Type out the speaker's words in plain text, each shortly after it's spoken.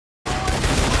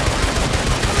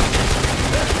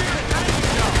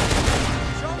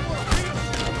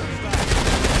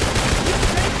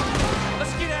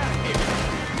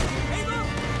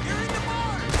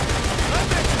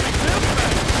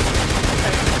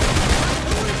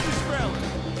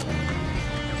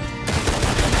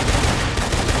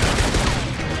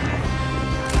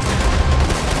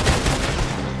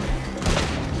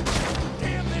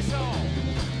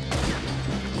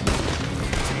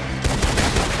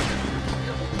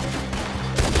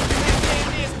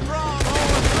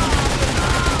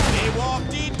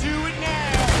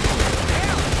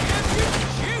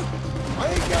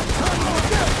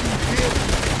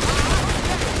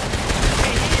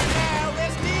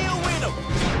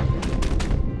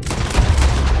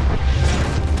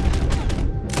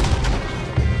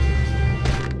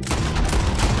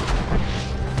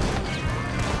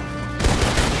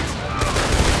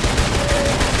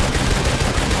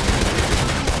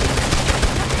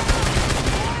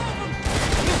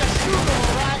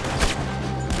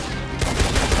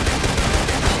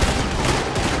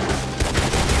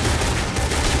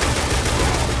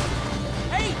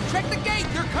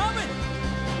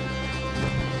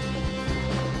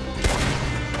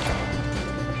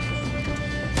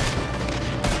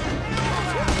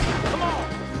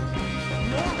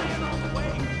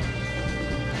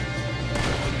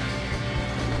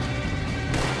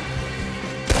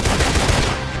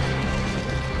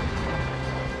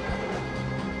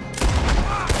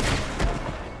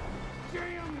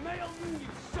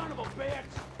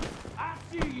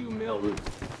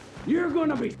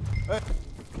gonna be... Hey!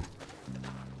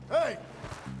 Hey!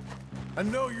 I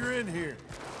know you're in here.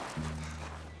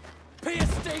 Piss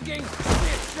digging,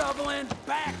 shit shoveling,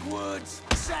 backwoods,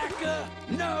 sacker,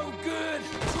 no good,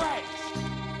 trash.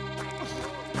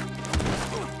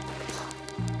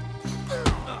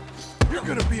 You're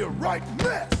gonna be a right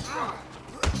mess!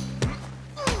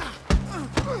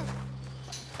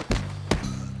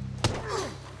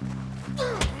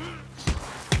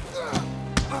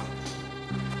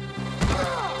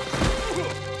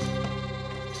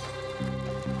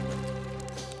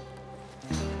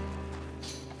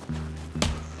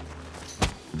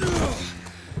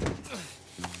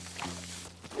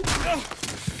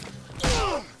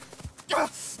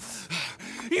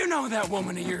 You know that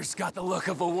woman of yours got the look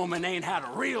of a woman ain't had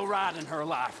a real ride in her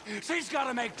life. She's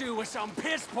gotta make do with some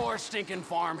piss-poor stinking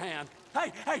farmhand.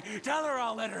 Hey, tell her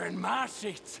I'll let her in my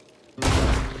sheets.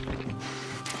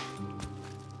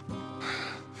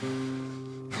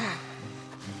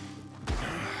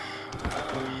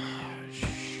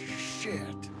 Shit.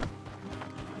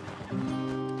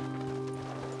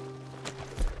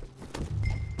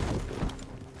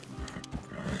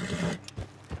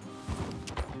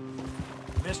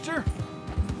 Mister?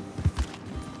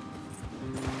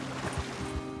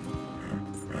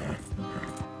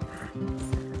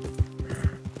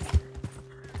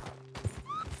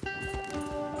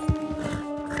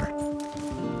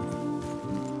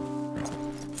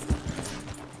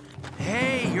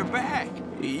 Hey, you're back.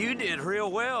 You did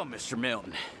real well, Mr.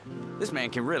 Milton. This man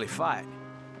can really fight.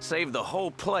 Saved the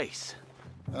whole place.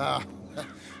 Ah,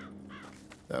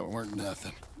 that weren't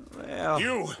nothing. Well...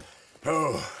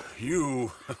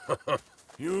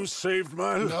 You saved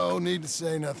my life. No need to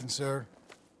say nothing, sir.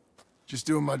 Just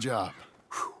doing my job.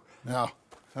 Now,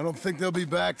 I don't think they'll be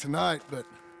back tonight, but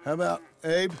how about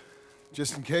Abe?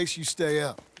 Just in case you stay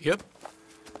up. Yep.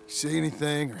 See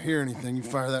anything or hear anything, you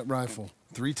fire that rifle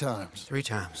 3 times. 3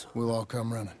 times. We'll all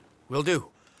come running. Will do.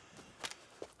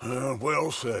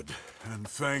 Well said. And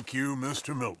thank you,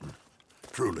 Mr. Milton.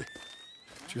 Truly.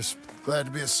 Just glad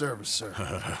to be of service, sir.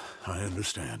 I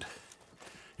understand.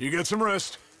 You get some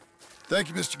rest. Thank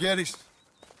you, Mr. Geddes.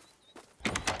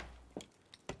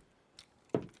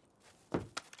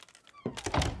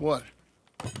 What?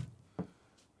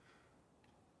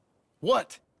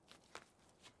 What?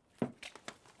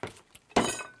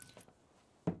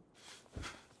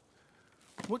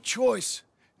 What choice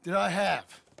did I have?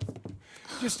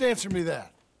 Just answer me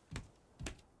that.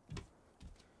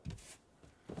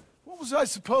 What was I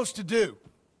supposed to do?